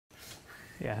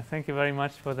Yeah, thank you very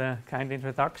much for the kind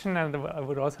introduction, and I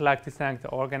would also like to thank the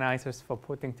organizers for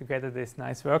putting together this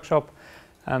nice workshop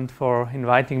and for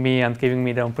inviting me and giving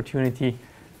me the opportunity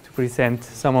to present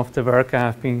some of the work I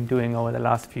have been doing over the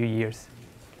last few years.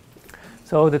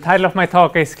 So the title of my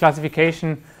talk is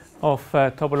Classification of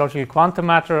Topological Quantum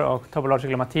Matter or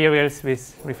Topological Materials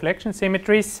with Reflection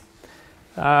Symmetries.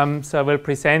 So I will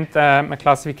present a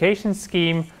classification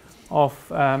scheme of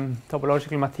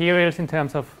topological materials in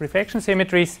terms of reflection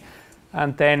symmetries,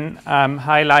 and then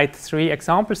highlight 3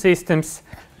 example systems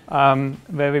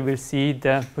where we will see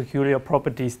the peculiar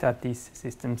properties that these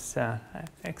systems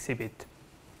exhibit.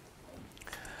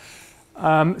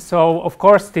 So of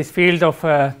course this field of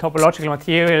topological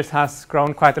materials has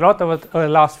grown quite a lot over the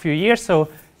last few years, so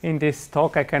in this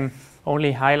talk I can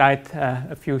only highlight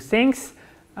a few things.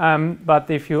 But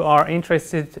if you are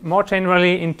interested more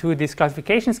generally into these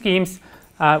classification schemes,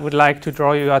 I would like to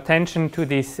draw your attention to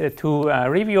these 2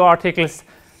 review articles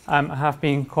I have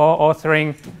been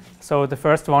co-authoring. So the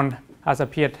first one has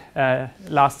appeared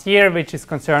last year, which is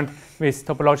concerned with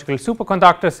topological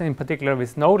superconductors, in particular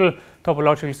with nodal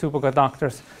topological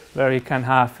superconductors, where you can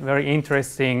have very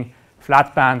interesting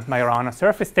flat band Majorana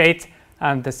surface states.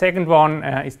 And the second one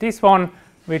is this one,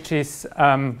 which is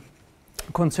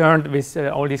concerned with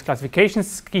all these classification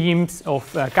schemes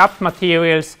of gapped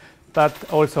materials, but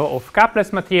also of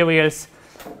gapless materials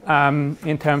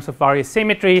in terms of various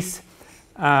symmetries.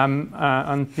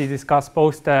 And we discuss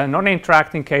both the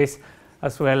non-interacting case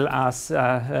as well as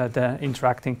the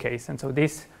interacting case. And so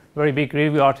this very big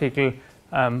review article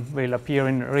will appear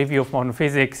in Review of Modern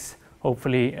Physics,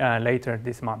 hopefully later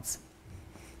this month.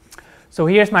 So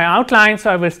here's my outline. So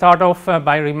I will start off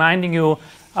by reminding you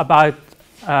about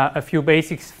a few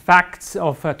basic facts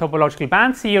of topological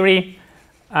band theory,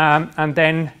 and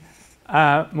then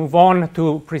move on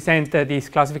to present these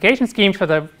classification schemes, but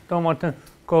I don't want to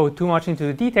go too much into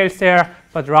the details there,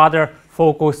 but rather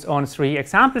focus on 3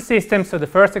 example systems. So the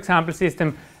first example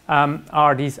system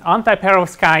are these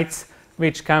antiperovskites,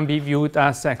 which can be viewed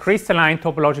as crystalline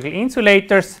topological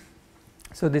insulators.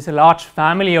 So there's a large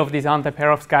family of these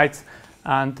antiperovskites,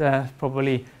 and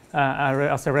probably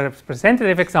as a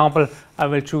representative example, I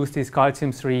will choose this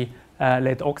calcium-3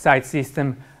 lead oxide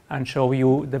system and show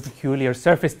you the peculiar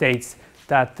surface states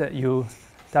that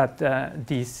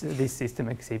this system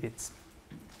exhibits.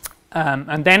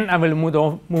 And then I will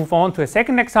move on to a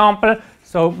second example.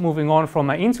 So moving on from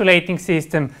an insulating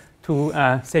system to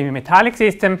a semi-metallic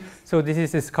system. So this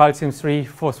is this calcium-3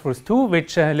 phosphorus-2,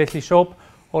 which Leslie Schopp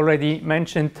already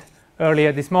mentioned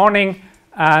earlier this morning,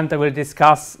 and I will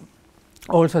discuss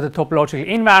also the topological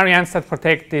invariants that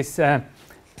protect this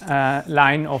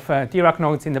line of Dirac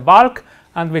nodes in the bulk,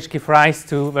 and which give rise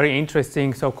to very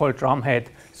interesting so-called drumhead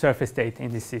surface state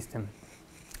in this system.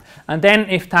 And then,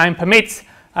 if time permits,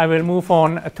 I will move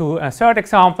on to a third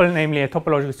example, namely a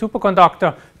topological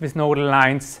superconductor with nodal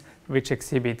lines which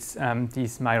exhibits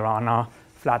these Majorana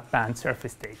flat band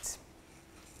surface states.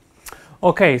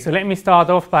 Okay, so let me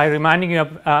start off by reminding you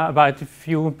about a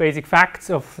few basic facts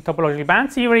of topological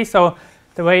band theory. So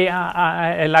the way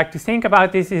I like to think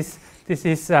about this is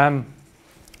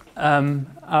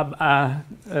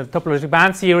topological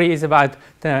band theory is about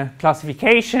the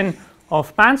classification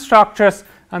of band structures,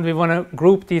 and we want to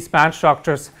group these band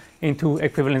structures into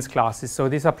equivalence classes. So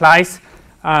this applies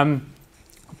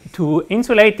to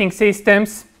insulating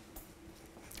systems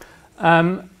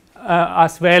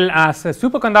as well as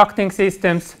superconducting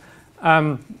systems.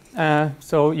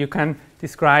 So you can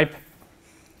describe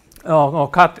or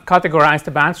categorize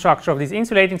the band structure of these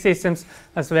insulating systems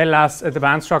as well as the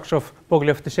band structure of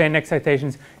Bogoliov-Duchenne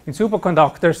excitations in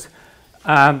superconductors,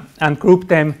 and group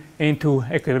them into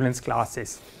equivalence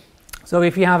classes. So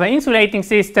if you have an insulating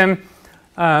system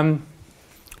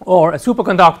or a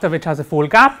superconductor which has a full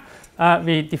gap,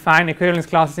 we define equivalence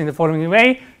classes in the following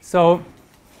way. So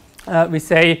we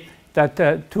say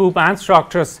that 2 band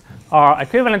structures are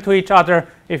equivalent to each other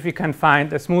if we can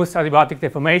find a smooth adiabatic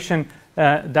deformation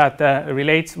that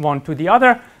relates one to the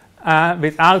other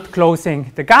without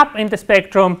closing the gap in the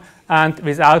spectrum and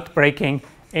without breaking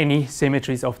any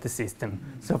symmetries of the system.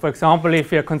 So for example,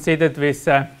 if we are considered with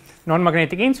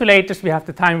non-magnetic insulators, we have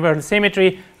the time inverse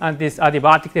symmetry, and this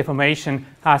adiabatic deformation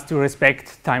has to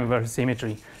respect time inverse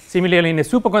symmetry. Similarly, in a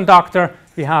superconductor,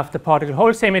 we have the particle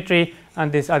hole symmetry,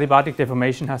 and this adiabatic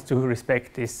deformation has to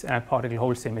respect this particle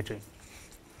hole symmetry.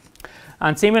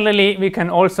 And similarly, we can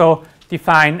also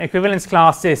define equivalence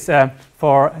classes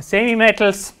for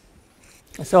semi-metals.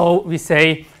 So we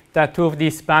say that 2 of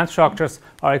these band structures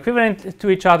are equivalent to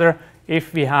each other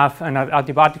if we have an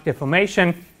adiabatic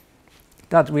deformation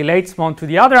that relates one to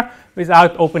the other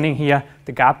without opening here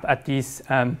the gap at these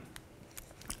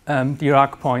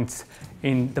Dirac points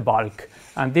in the bulk.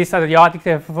 And this adiabatic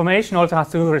deformation also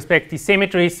has to respect the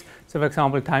symmetries, so for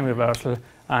example time reversal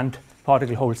and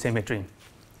particle hole symmetry.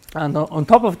 And on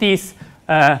top of these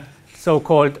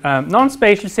so-called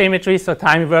non-spatial symmetries, so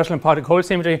time reversal and particle hole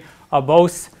symmetry are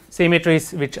both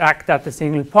symmetries which act at a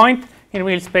single point in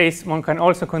real space. One can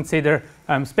also consider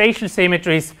spatial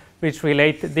symmetries which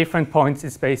relate different points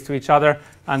in space to each other,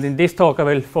 and in this talk I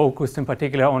will focus in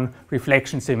particular on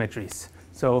reflection symmetries.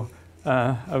 So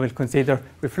I will consider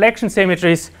reflection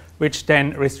symmetries which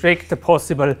then restrict the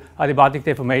possible adiabatic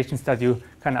deformations that you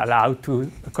can allow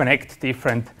to connect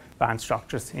different band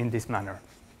structures in this manner.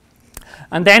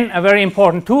 And then a very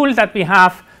important tool that we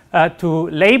have to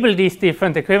label these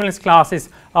different equivalence classes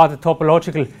are the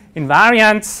topological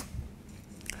invariants.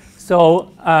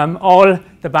 So all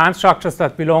the band structures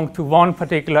that belong to one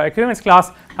particular equivalence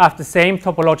class have the same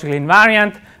topological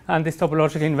invariant, and this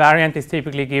topological invariant is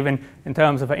typically given in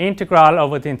terms of an integral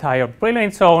over the entire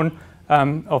Brillouin zone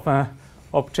of an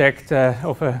object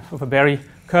of a Berry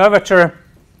curvature,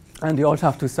 and you also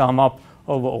have to sum up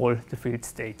over all the field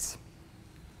states.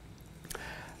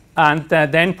 And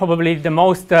then probably the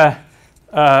most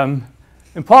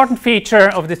important feature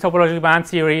of this topological band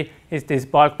theory is this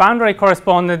bulk boundary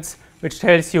correspondence, which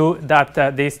tells you that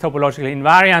this topological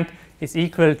invariant is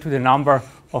equal to the number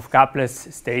of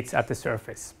gapless states at the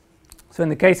surface. So in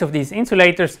the case of these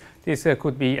insulators, this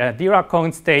could be a Dirac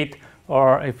cone state,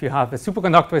 or if you have a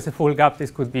superconductor with a full gap,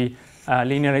 this could be a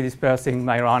linearly dispersing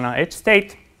Majorana edge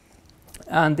state.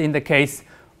 And in the case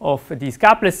of this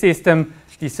gapless system,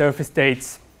 these surface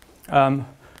states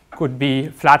could be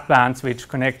flat bands which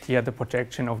connect here the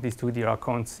projection of these two Dirac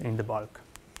cones in the bulk.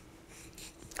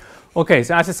 Okay,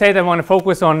 so as I said, I want to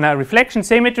focus on reflection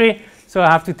symmetry. So I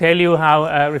have to tell you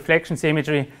how reflection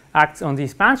symmetry acts on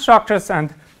these band structures,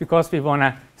 and because we want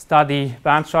to study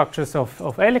band structures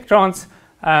of electrons,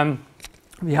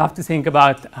 we have to think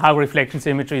about how reflection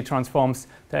symmetry transforms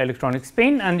the electronic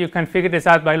spin, and you can figure this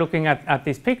out by looking at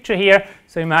this picture here.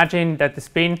 So imagine that the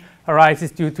spin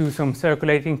arises due to some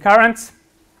circulating currents,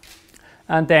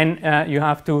 and then you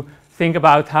have to think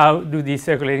about how do these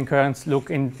circulating currents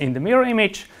look in the mirror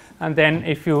image, and then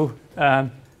if you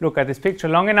look at this picture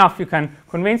long enough, you can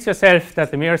convince yourself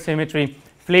that the mirror symmetry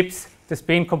flips the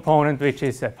spin component which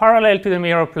is parallel to the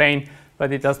mirror plane,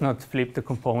 but it does not flip the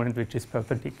component which is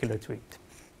perpendicular to it.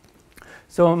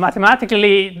 So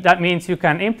mathematically, that means you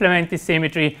can implement this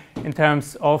symmetry in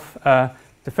terms of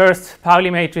the first Pauli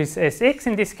matrix Sx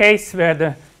in this case, where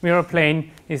the mirror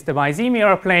plane is the YZ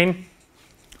mirror plane,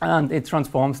 and it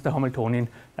transforms the Hamiltonian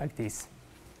like this.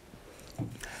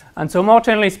 And so more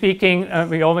generally speaking,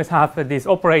 we always have this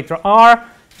operator R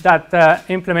that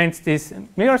implements this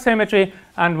mirror symmetry,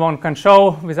 and one can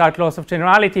show without loss of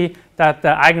generality that the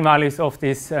eigenvalues of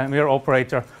this mirror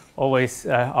operator always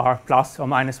are plus or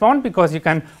minus 1, because you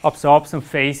can absorb some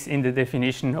phase in the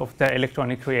definition of the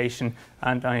electronic creation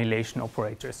and annihilation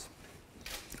operators.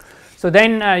 So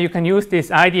then you can use this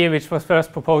idea which was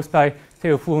first proposed by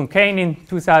Theo Fu and Kane in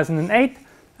 2008.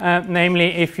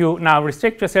 Namely, if you now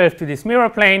restrict yourself to this mirror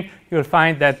plane, you'll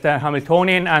find that the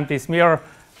Hamiltonian and this mirror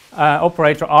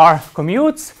operator R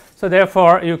commutes. So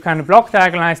therefore, you can block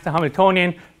diagonalize the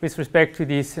Hamiltonian with respect to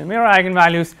these mirror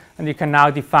eigenvalues, and you can now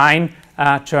define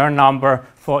a Chern number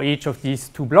for each of these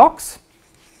two blocks.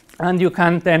 And you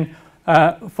can then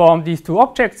form these two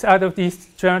objects out of these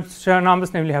Chern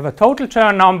numbers, namely have a total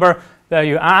Chern number where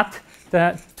you add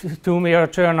the two mirror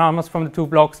Chern numbers from the two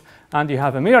blocks, and you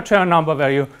have a mirror Chern number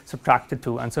where you subtract the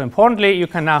two. And so importantly, you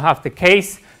can now have the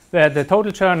case where the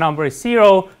total Chern number is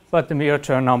 0, but the mirror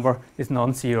Chern number is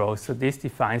non-zero. So this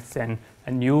defines then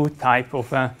a new type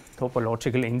of a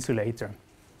topological insulator,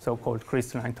 so-called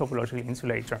crystalline topological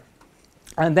insulator.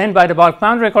 And then by the bulk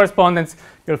boundary correspondence,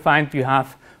 you'll find you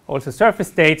have also surface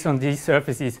states on these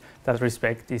surfaces that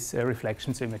respect this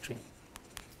reflection symmetry.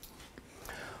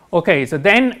 Okay, so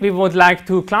then we would like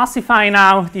to classify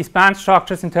now these band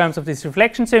structures in terms of this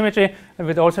reflection symmetry, and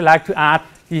we'd also like to add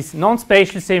these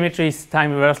non-spatial symmetries,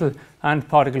 time reversal and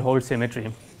particle hole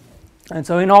symmetry. And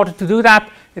so in order to do that,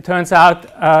 it turns out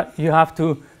you have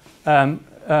to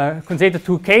consider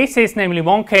two cases, namely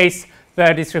one case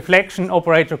where this reflection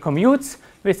operator commutes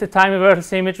with the time reversal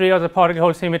symmetry or the particle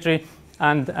hole symmetry,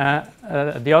 and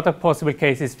the other possible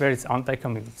case is where it's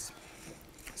anti-commutes.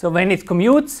 So when it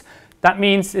commutes, that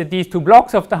means these two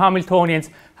blocks of the Hamiltonians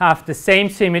have the same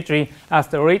symmetry as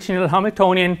the original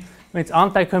Hamiltonian. When it's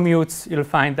anti-commutes, you'll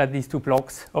find that these two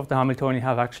blocks of the Hamiltonian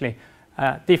have actually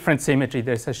different symmetry.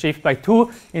 There's a shift by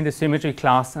 2 in the symmetry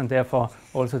class, and therefore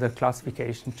also the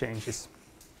classification changes.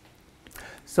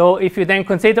 So if you then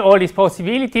consider all these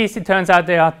possibilities, it turns out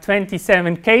there are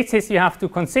 27 cases you have to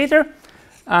consider.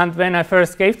 And when I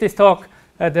first gave this talk,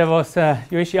 there was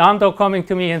Yoichi Ando coming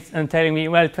to me and telling me,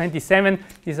 well, 27,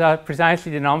 these are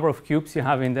precisely the number of cubes you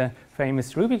have in the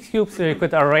famous Rubik's Cube. So you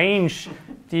could arrange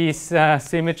these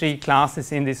symmetry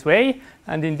classes in this way.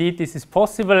 And indeed, this is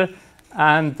possible.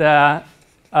 And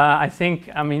I think,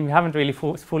 I mean, we haven't really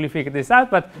fully figured this out.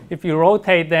 But if you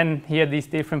rotate then here these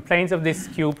different planes of this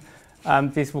cube,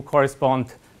 this will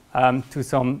correspond to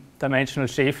some dimensional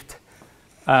shift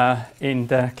in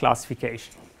the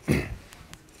classification.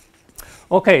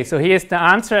 Okay, so here's the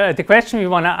answer, the question we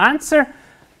want to answer,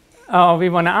 we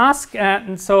want to ask.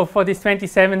 And so for these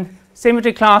 27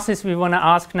 symmetry classes, we want to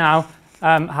ask now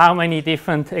how many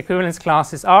different equivalence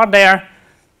classes are there,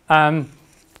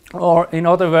 or in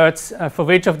other words, for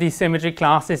which of these symmetry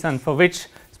classes and for which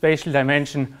spatial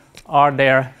dimension are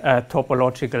there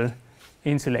topological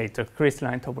insulator,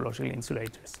 crystalline topological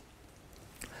insulators.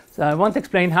 So I won't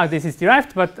explain how this is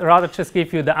derived, but rather just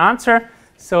give you the answer.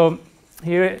 So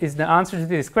here is the answer to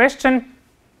this question,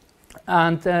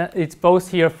 and it's both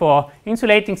here for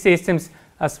insulating systems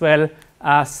as well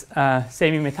as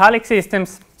semi-metallic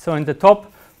systems. So in the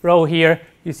top row here,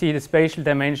 you see the spatial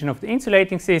dimension of the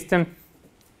insulating system,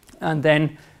 and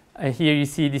then here you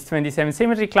see these 27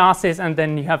 symmetry classes, and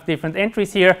then you have different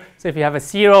entries here. So if you have a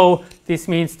 0, this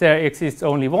means there exists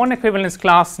only one equivalence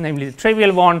class, namely the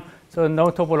trivial one, so no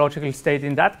topological state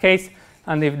in that case.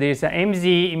 And if there is a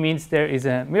MZ, it means there is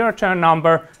a mirror churn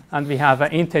number, and we have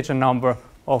an integer number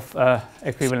of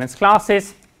equivalence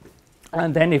classes.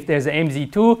 And then if there's a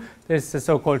MZ2, there's a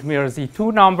so-called mirror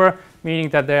Z2 number, meaning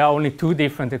that there are only two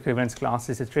different equivalence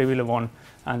classes, a trivial one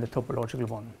and a topological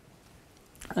one.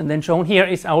 And then shown here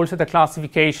is also the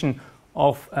classification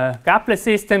of gapless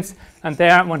systems, and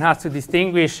there one has to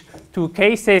distinguish two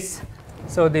cases.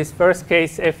 So this first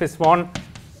case, FS1,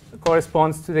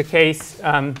 corresponds to the case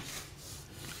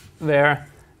where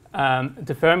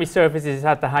the Fermi surface is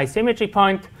at the high symmetry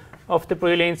point of the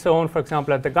Brillouin zone, for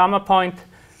example, at the gamma point.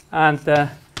 And the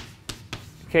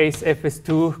case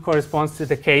FS2 corresponds to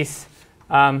the case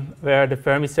where the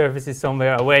Fermi surface is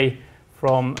somewhere away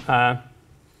from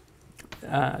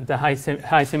the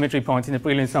high symmetry points in the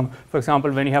Brillouin zone. For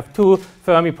example, when you have two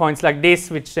Fermi points like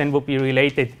this, which then would be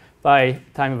related by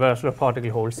time inverse or particle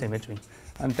hole symmetry.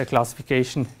 And the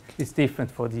classification is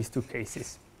different for these two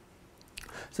cases.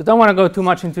 So don't want to go too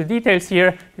much into details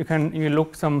here. You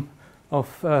look some of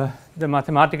the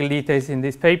mathematical details in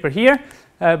this paper here,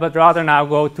 but rather now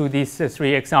go to these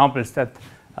three examples that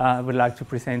I would like to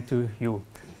present to you.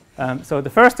 So the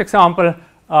first example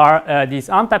are these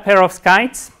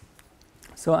antiperovskites.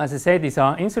 So as I said, these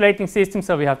are insulating systems,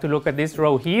 so we have to look at this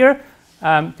row here.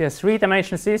 There's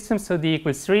three-dimensional systems, so D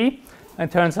equals 3. And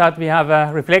it turns out we have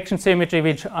a reflection symmetry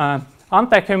which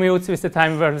anti-commutes with the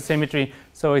time inverse symmetry.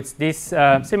 So it's this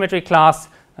symmetry class,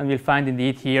 and we'll find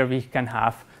indeed here we can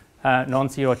have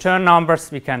non-zero Chern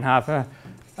numbers. We can have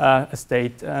a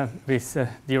state with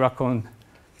Dirac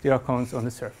cones on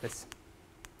the surface.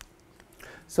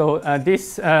 So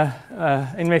this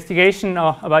investigation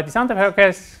about these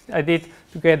antiperovskites I did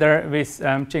together with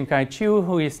Jinkai Chiu,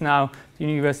 who is now at the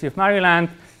University of Maryland,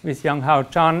 with Yang-Hao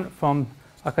Chan from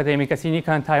Academia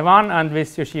Sinica in Taiwan, and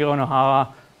with Yoshiro Nohara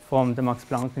from the Max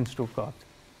Planck in Stuttgart.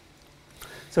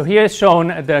 So here is shown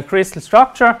the crystal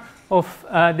structure of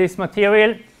this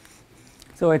material.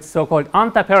 So it's so-called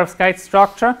antiperovskite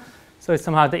structure. So it's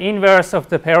somehow the inverse of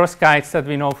the perovskites that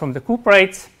we know from the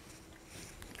cuprates.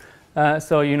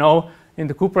 So you know, in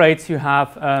the cuprates you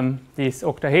have this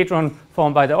octahedron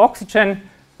formed by the oxygen,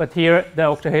 but here the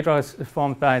octahedron is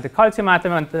formed by the calcium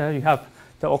atom, and you have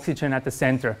the oxygen at the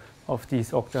center of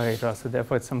these octahedra. So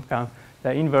therefore it's some kind of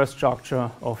the inverse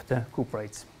structure of the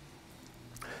cuprates.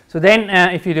 So then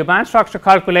if you do band structure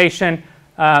calculation,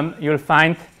 you'll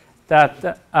find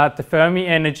that at the Fermi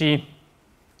energy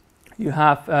you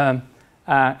have a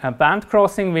band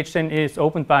crossing, which then is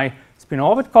opened by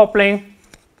spin-orbit coupling.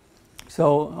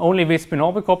 So only with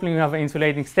spin-orbit coupling you have an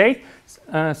insulating state.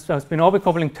 So spin-orbit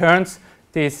coupling turns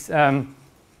this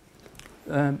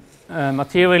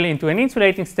material into an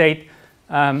insulating state,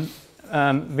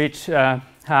 which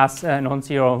has a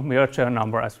non-zero mirror Chern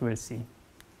number, as we will see.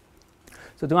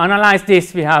 So to analyze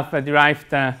this, we have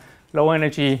derived a low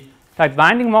energy tight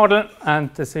binding model, and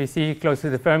so you see close to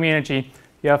the Fermi energy,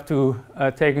 you have to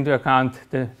take into account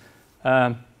the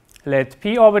lead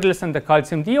p orbitals and the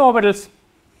calcium d orbitals.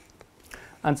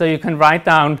 And so you can write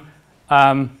down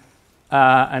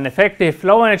an effective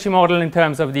low energy model in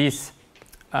terms of these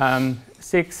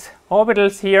 6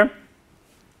 orbitals here.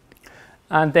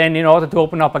 And then in order to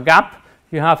open up a gap,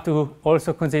 you have to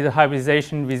also consider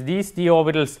hybridization with these d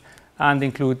orbitals and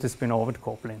include the spin-orbit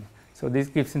coupling. So this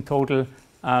gives in total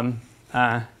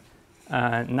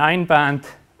 9-band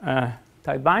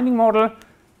tight binding model,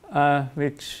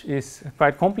 which is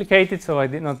quite complicated, so I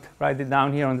did not write it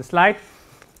down here on the slide.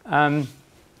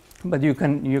 But you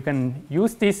can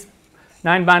use this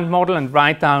 9-band model and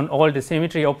write down all the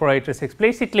symmetry operators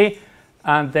explicitly,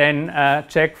 and then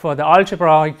check for the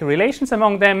algebraic relations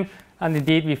among them. And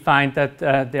indeed, we find that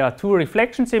there are 2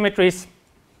 reflection symmetries.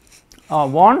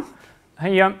 R1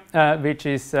 here, which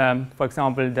is, for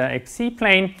example, the XC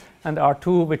plane, and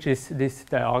R2, which is this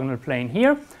diagonal plane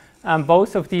here.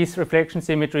 Both of these reflection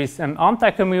symmetries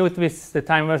anti-commute with the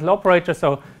time reversal operator,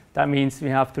 so that means we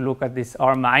have to look at this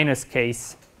R minus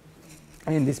case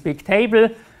in this big table,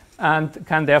 and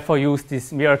can therefore use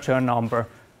this mirror churn number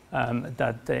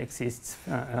that exists,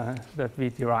 that we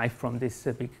derive from this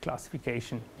big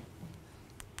classification.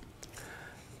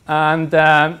 And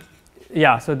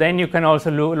yeah, so then you can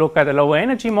also look at a low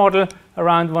energy model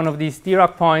around one of these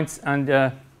Dirac points,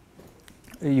 and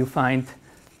you find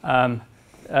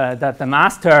that the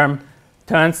mass term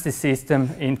turns the system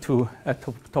into a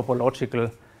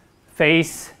topological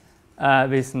phase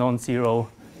with non-zero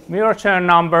mirror churn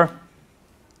number.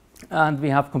 And we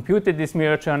have computed this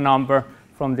mirror churn number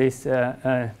from this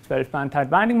 12-band tight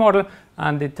binding model,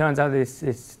 and it turns out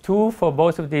it's 2 for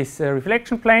both of these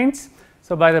reflection planes.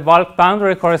 So by the bulk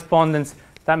boundary correspondence,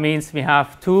 that means we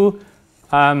have 2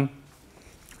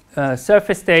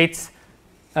 surface states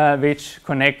which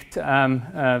connect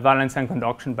valence and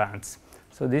conduction bands.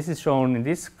 So this is shown in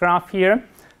this graph here.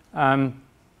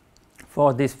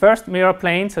 For this first mirror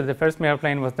plane, so the first mirror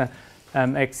plane was the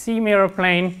XC mirror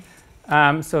plane.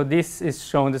 So this is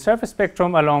showing the surface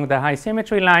spectrum along the high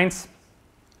symmetry lines.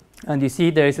 And you see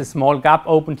there is a small gap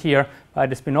opened here by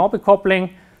the spin-orbit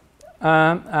coupling.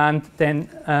 And then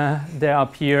there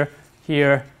appear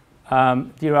here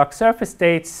Dirac surface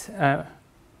states,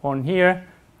 one here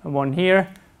and one here,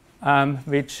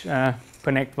 which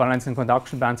connect valence and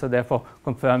conduction bands, so therefore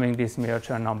confirming this mirror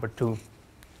churn number 2.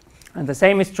 And the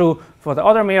same is true for the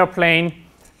other mirror plane,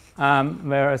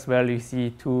 where as well you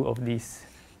see 2 of these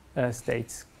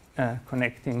states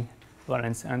connecting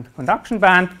valence and conduction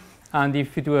band. And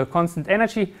if you do a constant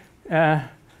energy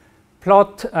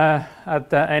plot at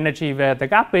the energy where the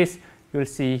gap is, you'll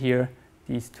see here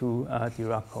these 2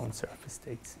 Dirac cone surface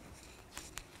states.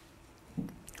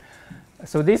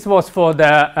 So this was for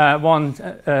the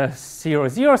 1, 0,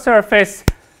 0 surface,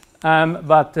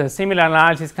 but similar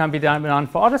analysis can be done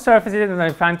for other surfaces. And I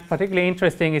find particularly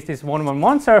interesting is this 1, 1,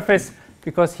 1 surface,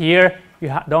 because here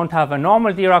you don't have a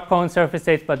normal Dirac cone surface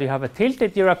state, but you have a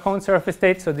tilted Dirac cone surface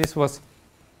state. So this was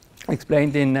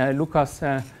explained in Lukas'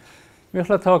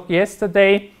 Müchler talk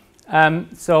yesterday.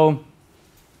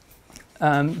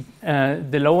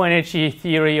 The low energy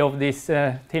theory of this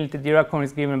tilted Dirac cone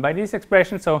is given by this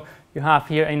expression. So you have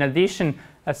here, in addition,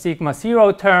 a sigma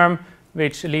 0 term,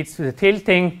 which leads to the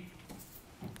tilting,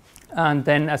 and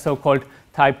then a so-called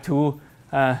type 2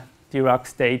 Dirac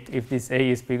state if this A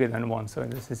is bigger than 1. So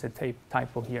this is a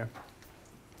typo here.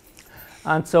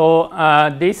 And so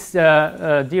this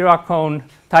Dirac cone,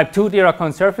 type 2 Dirac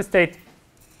cone surface state,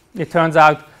 it turns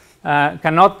out,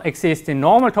 cannot exist in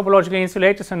normal topological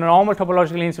insulators. In normal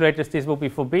topological insulators, this will be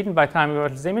forbidden by time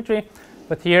reversal symmetry.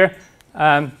 But here,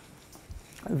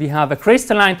 we have a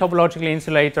crystalline topological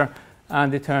insulator,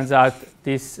 and it turns out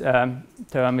this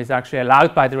term is actually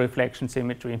allowed by the reflection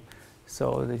symmetry.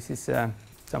 So this is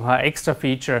somehow extra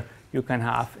feature you can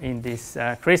have in this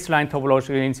crystalline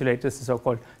topological insulators, the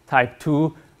so-called type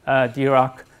 2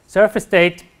 Dirac surface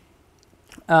state.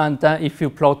 And if you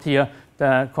plot here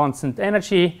the constant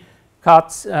energy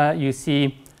cuts, you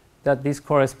see that this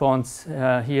corresponds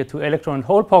here to electron and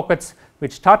hole pockets,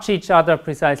 which touch each other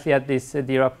precisely at this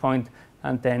Dirac point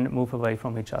and then move away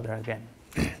from each other again.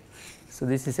 So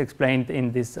this is explained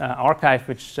in this archive,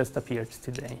 which just appeared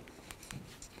today.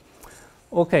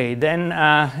 Okay, then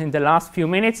in the last few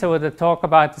minutes, I will talk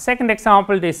about the second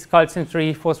example, this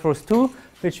calcium-3 phosphorus 2,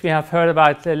 which we have heard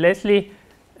about Leslie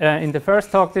in the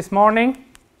first talk this morning.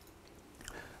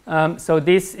 So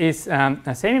this is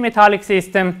a semi-metallic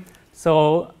system.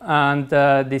 So, and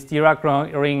this Dirac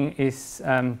ring is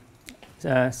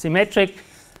symmetric.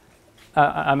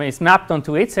 I mean, it's mapped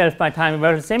onto itself by time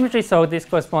reversal symmetry. So this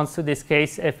corresponds to this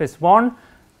case Fs1,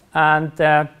 and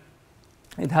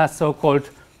it has so-called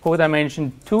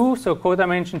codimension 2. So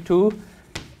codimension 2,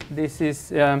 this is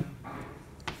the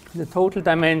total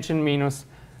dimension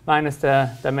minus the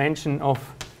dimension of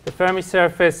the Fermi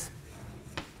surface.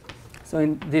 So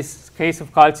in this case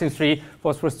of calcium-3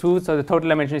 phosphorus 2, so the total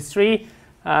dimension is 3,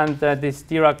 and this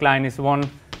Dirac line is 1,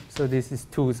 so this is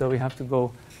 2. So we have to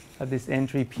go at this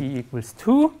entry P equals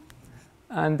 2.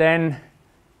 And then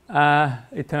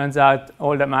it turns out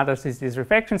all that matters is this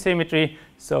reflection symmetry.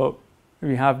 So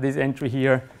we have this entry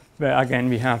here where again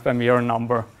we have a mirror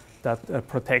number that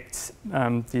protects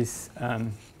this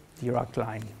Dirac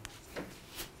line.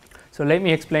 So let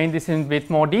me explain this in a bit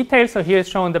more detail. So here is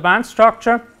shown the band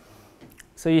structure.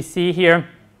 So you see here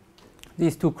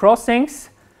these two crossings,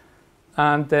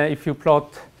 and if you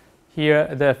plot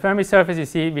here the Fermi surface, you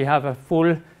see we have a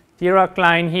full Dirac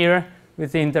line here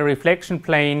within the reflection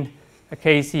plane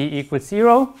Kc equals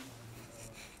 0.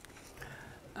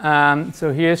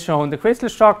 So here is shown the crystal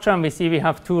structure, and we see we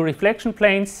have two reflection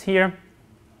planes here.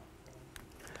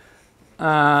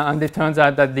 And it turns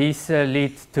out that these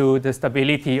lead to the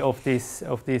stability of this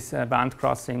band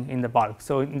crossing in the bulk.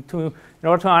 So in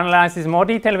order to analyze this in more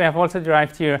detail, we have also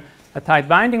derived here a tight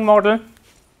binding model.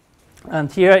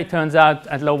 And here it turns out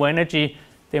at low energy,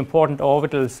 the important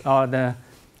orbitals are the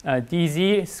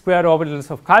dz squared orbitals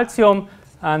of calcium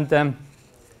and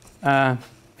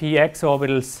px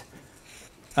orbitals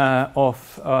of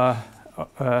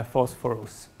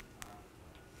phosphorus.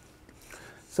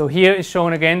 So here is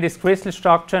shown again this crystal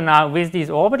structure now with these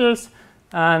orbitals,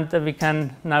 and we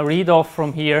can now read off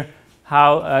from here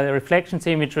how the reflection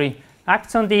symmetry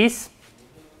acts on these.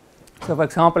 So for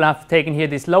example, I've taken here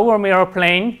this lower mirror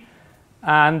plane,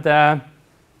 and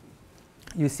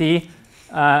you see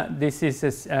this is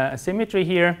a symmetry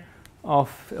here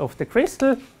of the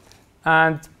crystal,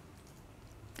 and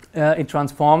it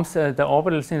transforms the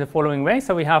orbitals in the following way.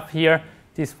 So we have here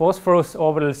these phosphorus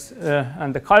orbitals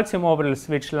and the calcium orbitals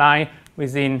which lie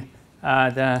within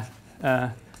the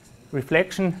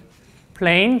reflection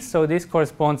plane. So this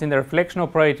corresponds in the reflection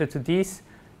operator to these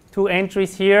two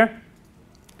entries here.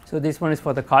 So this one is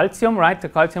for the calcium, right? The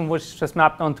calcium was just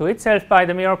mapped onto itself by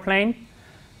the mirror plane.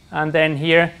 And then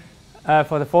here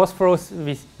for the phosphorus,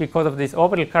 because of this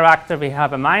orbital character, we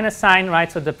have a minus sign,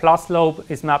 right? So the plus lobe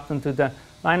is mapped onto the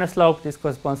minus lobe. This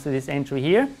corresponds to this entry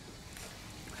here.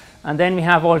 And then we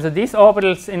have also these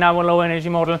orbitals in our low energy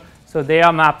model. So they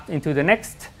are mapped into the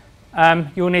next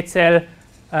unit cell.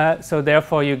 So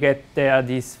therefore you get there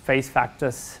these phase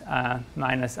factors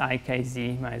minus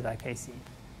IKZ minus IKC.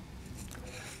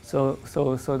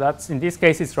 So that's, in this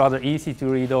case, it's rather easy to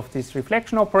read off this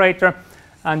reflection operator.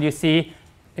 And you see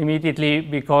immediately,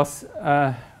 because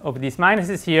of these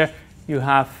minuses here, you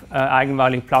have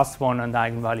eigenvalue +1 and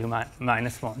eigenvalue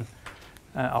 -1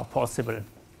 are possible.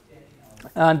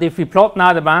 And if we plot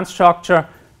now the band structure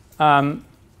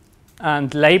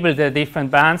and label the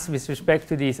different bands with respect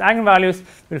to these eigenvalues,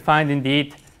 we'll find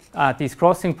indeed at these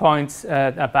crossing points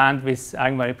a band with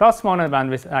eigenvalue +1 and a band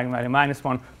with eigenvalue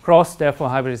 -1 cross. Therefore,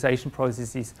 hybridization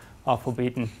processes are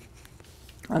forbidden.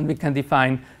 And we can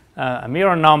define a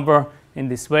mirror number in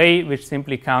this way, which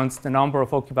simply counts the number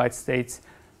of occupied states,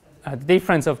 the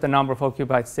difference of the number of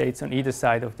occupied states on either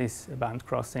side of this band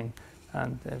crossing.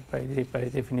 And by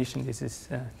definition, this is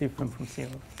different from 0.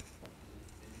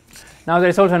 Now,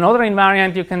 there's also another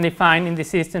invariant you can define in the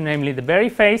system, namely the Berry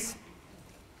phase.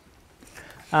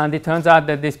 And it turns out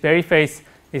that this Berry phase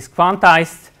is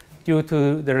quantized due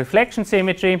to the reflection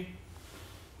symmetry.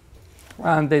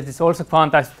 And it is also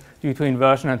quantized due to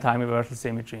inversion and time reversal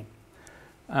symmetry.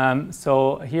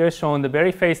 So here is shown the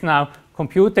Berry phase now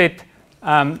computed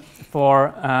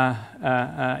for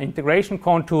integration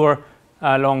contour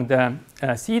along the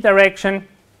c direction.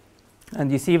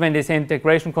 And you see when this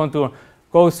integration contour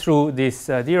goes through this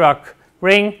Dirac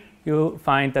ring, you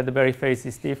find that the Berry phase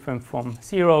is different from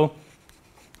 0,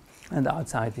 and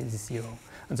outside this is 0.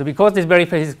 And so because this Berry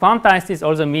phase is quantized, this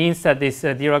also means that this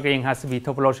Dirac ring has to be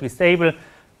topologically stable,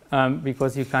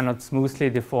 because you cannot smoothly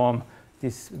deform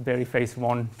this Berry phase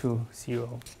 1 to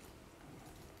 0.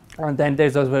 And then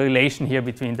there's also a relation here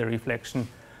between the reflection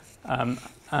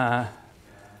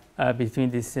between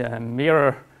this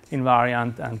mirror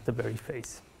invariant and the Berry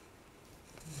phase.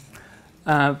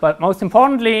 But most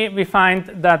importantly, we find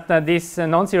that this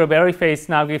non-zero Berry phase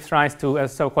now gives rise to a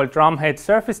so-called drumhead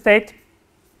surface state.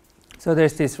 So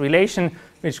there's this relation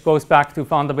which goes back to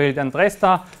Vanderbilt and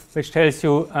Resta, which tells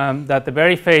you that the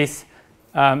Berry phase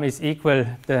is equal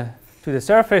to the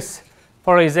surface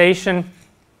polarization.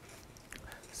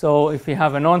 So if we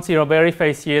have a non-zero Berry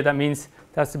phase here, that means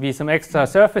there has to be some extra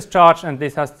surface charge, and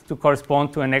this has to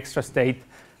correspond to an extra state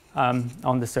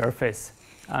on the surface.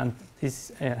 And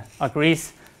this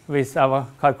agrees with our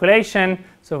calculation.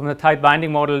 So from the tight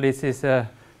binding model, this is the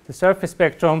surface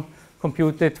spectrum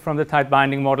computed from the tight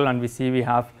binding model, and we see we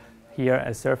have here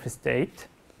a surface state.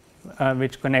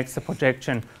 which connects the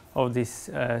projection of these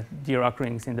Dirac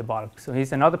rings in the bulk. So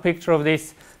here's another picture of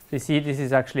this. You see this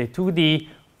is actually a 2D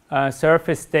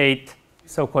surface state,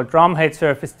 so-called drumhead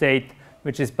surface state,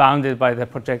 which is bounded by the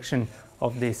projection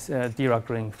of this Dirac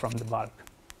ring from the bulk.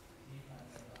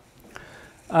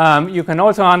 You can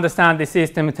also understand the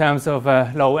system in terms of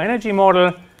a low energy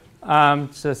model.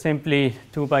 So simply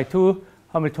 2 by 2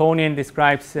 Hamiltonian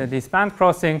describes this band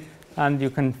crossing, and you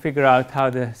can figure out how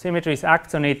the symmetries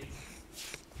act on it.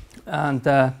 And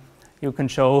you can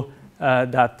show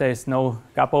that there is no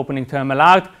gap opening term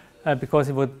allowed because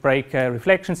it would break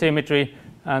reflection symmetry,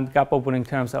 and gap opening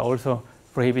terms are also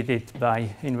prohibited by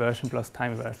inversion plus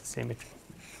time reversal symmetry.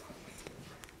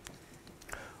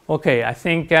 Okay, I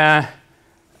think 4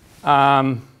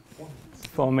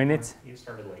 minutes. You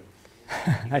started late.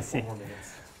 I see. 4 more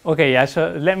minutes. Okay, yeah,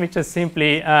 so let me just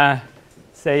simply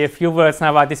say a few words now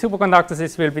about the superconductors.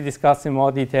 This will be discussed in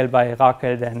more detail by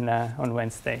Raquel then on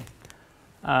Wednesday.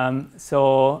 Yeah.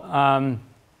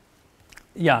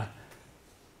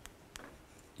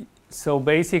 So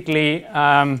basically,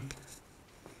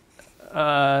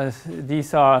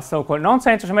 these are so-called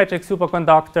non-centrosymmetric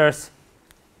superconductors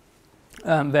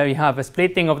where you have a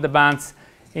splitting of the bands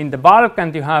in the bulk,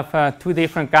 and you have 2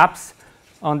 different gaps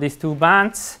on these 2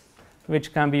 bands,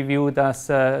 which can be viewed as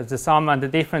the sum and the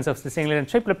difference of the singlet and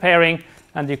triplet pairing,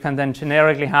 and you can then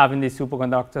generically have in these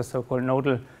superconductors so-called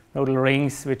nodal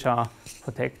rings, which are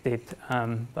protected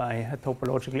by a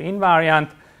topological invariant.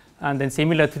 And then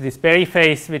similar to this Berry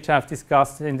phase, which I've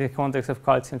discussed in the context of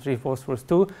calcium 3 phosphorus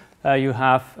 2, you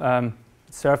have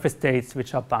surface states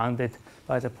which are bounded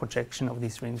by the projection of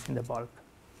these rings in the bulk.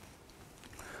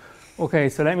 Okay,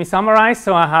 so let me summarize.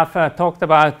 So I have talked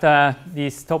about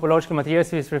these topological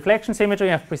materials with reflection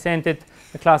symmetry. I've presented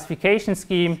a classification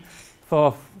scheme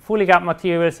for fully gapped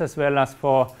materials as well as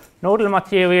for nodal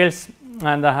materials,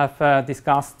 and I have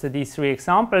discussed these 3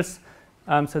 examples.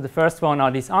 So the first one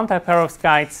are these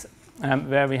antiperovskites,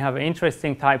 where we have an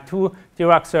interesting type 2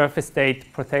 Dirac surface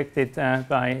state protected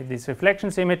by this reflection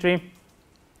symmetry.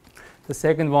 The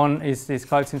second one is this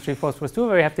calcium 3 phosphorus 2,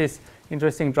 where we have this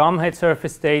interesting drumhead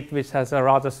surface state, which has a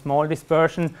rather small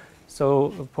dispersion.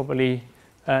 So probably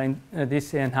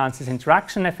this enhances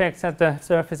interaction effects at the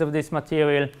surface of this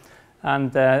material.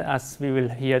 And as we will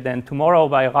hear then tomorrow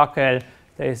by Raquel,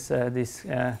 there is this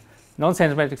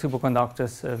non-centrosymmetric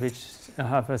superconductors which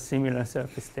have a similar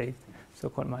surface state,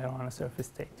 so-called Majorana surface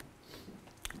state.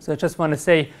 So I just want to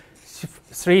say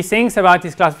 3 things about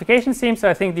this classification scheme. So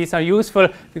I think these are useful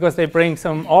because they bring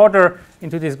some order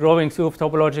into this growing zoo of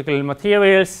topological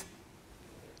materials,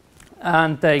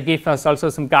 and they give us also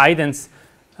some guidance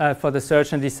for the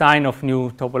search and design of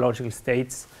new topological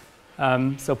states.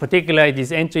 So particularly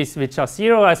these entries which are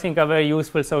 0, I think, are very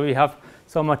useful. So we have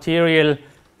some material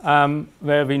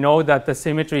where we know that the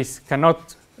symmetries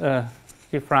cannot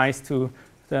give rise to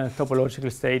the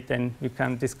topological state, then we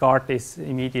can discard this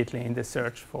immediately in the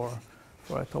search for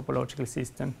a topological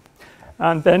system.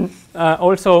 And then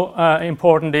also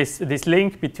important is this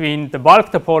link between the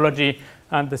bulk topology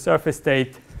and the surface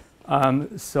state.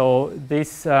 So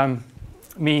this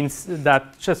means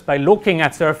that just by looking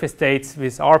at surface states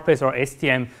with RPES or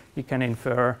STM, you can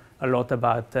infer a lot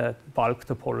about the bulk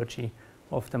topology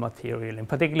of the material. And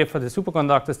particularly for the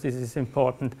superconductors, this is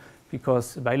important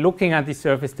because by looking at these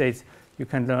surface states, you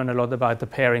can learn a lot about the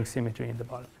pairing symmetry in the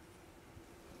bulk.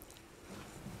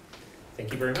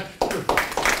 Thank you very much.